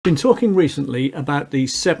Been talking recently about the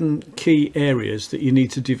 7 key areas that you need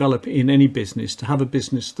to develop in any business to have a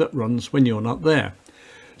business that runs when you're not there.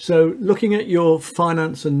 So looking at your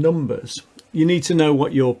finance and numbers, you need to know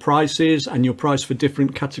what your price is and your price for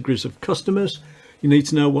different categories of customers. You need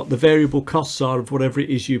to know what the variable costs are of whatever it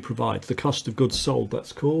is you provide, the cost of goods sold,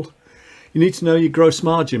 that's called. You need to know your gross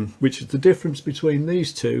margin, which is the difference between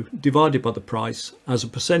these two divided by the price as a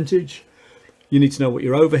percentage. You need to know what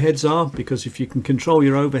your overheads are, because if you can control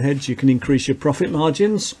your overheads, you can increase your profit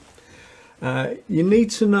margins. You need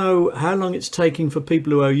to know how long it's taking for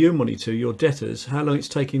people who owe you money to, your debtors, how long it's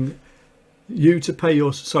taking you to pay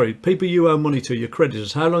your, people you owe money to, your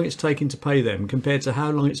creditors, how long it's taking to pay them compared to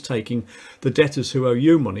how long it's taking the debtors who owe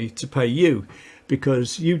you money to pay you,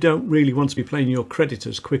 because you don't really want to be paying your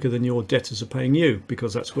creditors quicker than your debtors are paying you,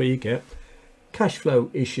 because that's where you get cash flow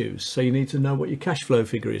issues. So you need to know what your cash flow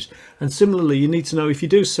figure is. And similarly, you need to know if you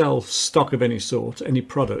do sell stock of any sort, any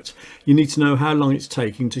product, you need to know how long it's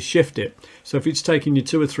taking to shift it. So if it's taking you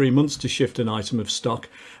 2 or 3 months to shift an item of stock,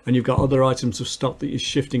 and you've got other items of stock that you're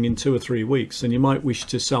shifting in 2 or 3 weeks, then you might wish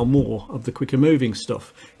to sell more of the quicker moving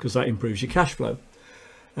stuff, because that improves your cash flow.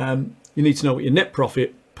 You need to know what your net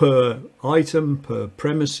profit per item, per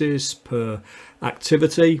premises, per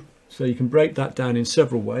activity. So you can break that down in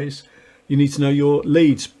several ways. You need to know your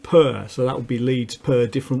leads per, so that would be leads per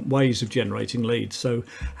different ways of generating leads. So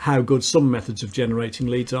how good some methods of generating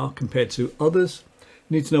leads are compared to others.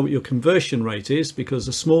 You need to know what your conversion rate is, because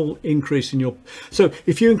a small increase in your, so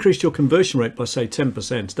if you increased your conversion rate by say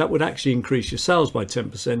 10%, that would actually increase your sales by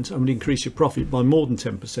 10% and would increase your profit by more than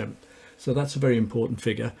 10%. So that's a very important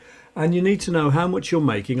figure. And you need to know how much you're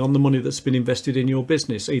making on the money that's been invested in your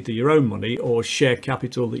business, either your own money or share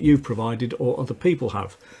capital that you've provided or other people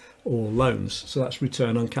have, or loans. So that's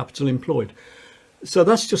return on capital employed. So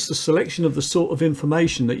that's just a selection of the sort of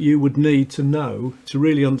information that you would need to know to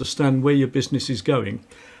really understand where your business is going.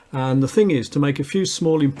 And the thing is, to make a few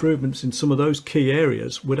small improvements in some of those key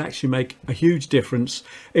areas would actually make a huge difference,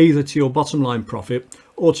 either to your bottom line profit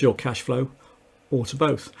or to your cash flow, or to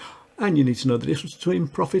both. And you need to know the difference between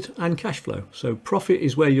profit and cash flow. So profit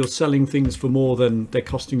is where you're selling things for more than they're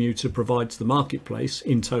costing you to provide to the marketplace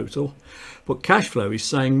in total. But cash flow is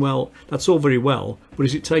saying, well, that's all very well, but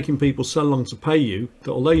is it taking people so long to pay you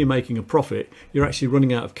that although you're making a profit, you're actually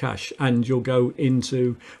running out of cash, and you'll go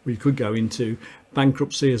into, well, you could go into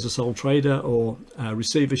bankruptcy as a sole trader, or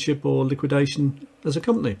receivership or liquidation as a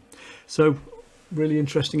company. So really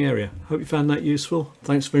interesting area. Hope you found that useful.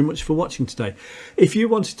 Thanks very much for watching today. If you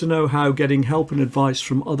wanted to know how getting help and advice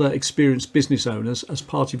from other experienced business owners as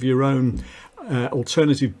part of your own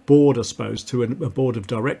alternative board, I suppose, to a board of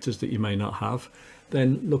directors that you may not have,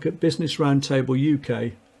 then look at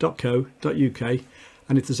businessroundtableuk.co.uk,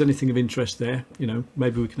 and if there's anything of interest there,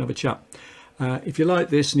 maybe we can have a chat. If you like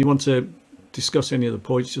this and you want to discuss any of the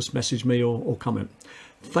points, just message me or comment.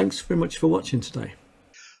 Thanks very much for watching today.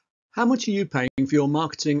 How much are you paying for your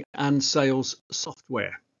marketing and sales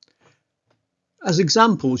software? As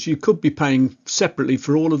examples, you could be paying separately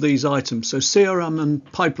for all of these items. So CRM and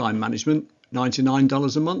pipeline management,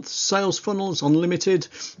 $99 a month. Sales funnels unlimited,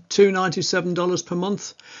 $297 per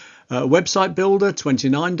month. Website builder,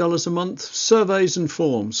 $29 a month. Surveys and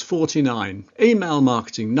forms, $49. Email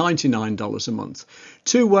marketing, $99 a month.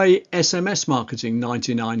 Two-way SMS marketing,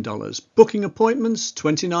 $99. Booking appointments,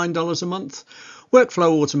 $29 a month.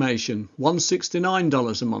 Workflow automation,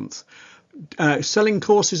 $169 a month. Selling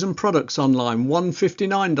courses and products online,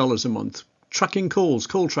 $159 a month. Tracking calls,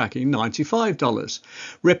 call tracking, $95.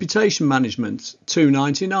 Reputation management,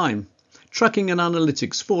 $299. Tracking and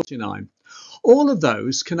analytics, $49. All of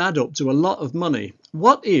those can add up to a lot of money.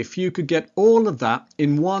 What if you could get all of that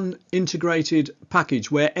in one integrated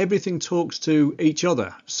package where everything talks to each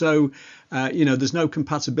other? So, there's no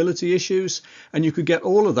compatibility issues, and you could get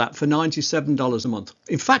all of that for $97 a month.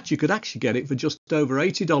 In fact, you could actually get it for just over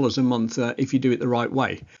 $80 a month if you do it the right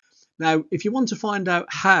way. Now, if you want to find out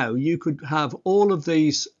how you could have all of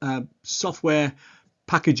these software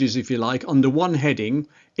packages, if you like, under one heading,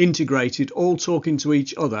 integrated, all talking to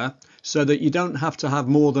each other, so that you don't have to have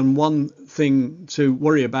more than one thing to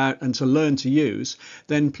worry about and to learn to use,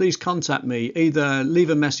 then please contact me. Either leave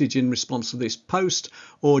a message in response to this post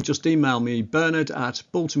or just email me,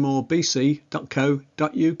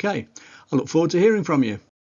 bernard@baltimorebc.co.uk. I look forward to hearing from you.